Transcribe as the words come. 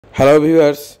Hello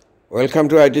viewers, welcome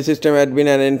to IT System Admin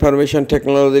and Information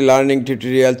Technology Learning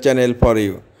Tutorial channel for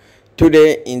you.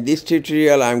 Today in this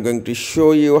tutorial I am going to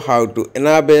show you how to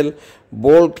enable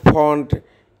bold font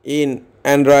in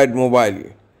Android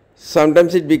mobile.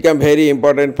 Sometimes it becomes very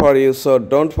important for you, so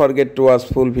don't forget to watch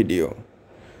full video.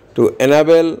 To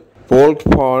enable bold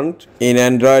font in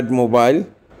Android mobile,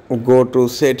 go to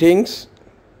settings,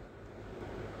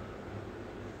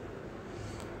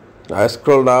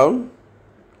 scroll down.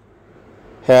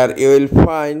 Here you will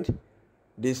find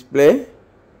display.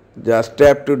 Just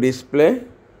tap to display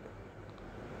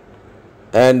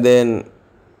and then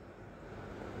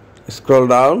scroll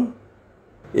down.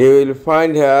 You will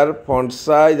find here font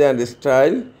size and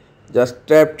style. Just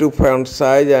tap to font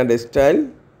size and style.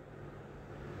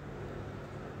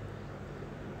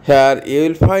 Here you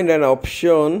will find an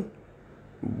option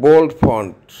bold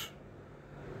font.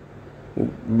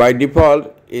 By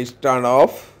default is turned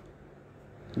off.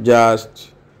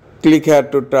 Just click here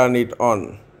to turn it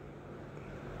on.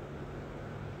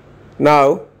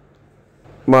 Now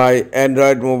my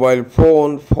Android mobile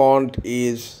phone font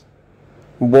is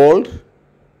bold.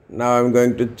 Now I am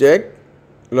going to check.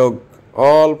 Look,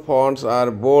 all fonts are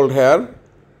bold here.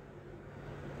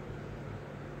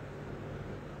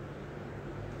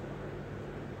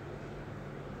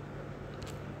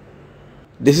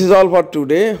 This is all for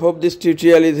today. Hope this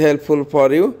tutorial is helpful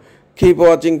for you. Keep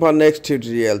watching for next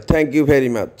tutorial. Thank you very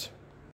much.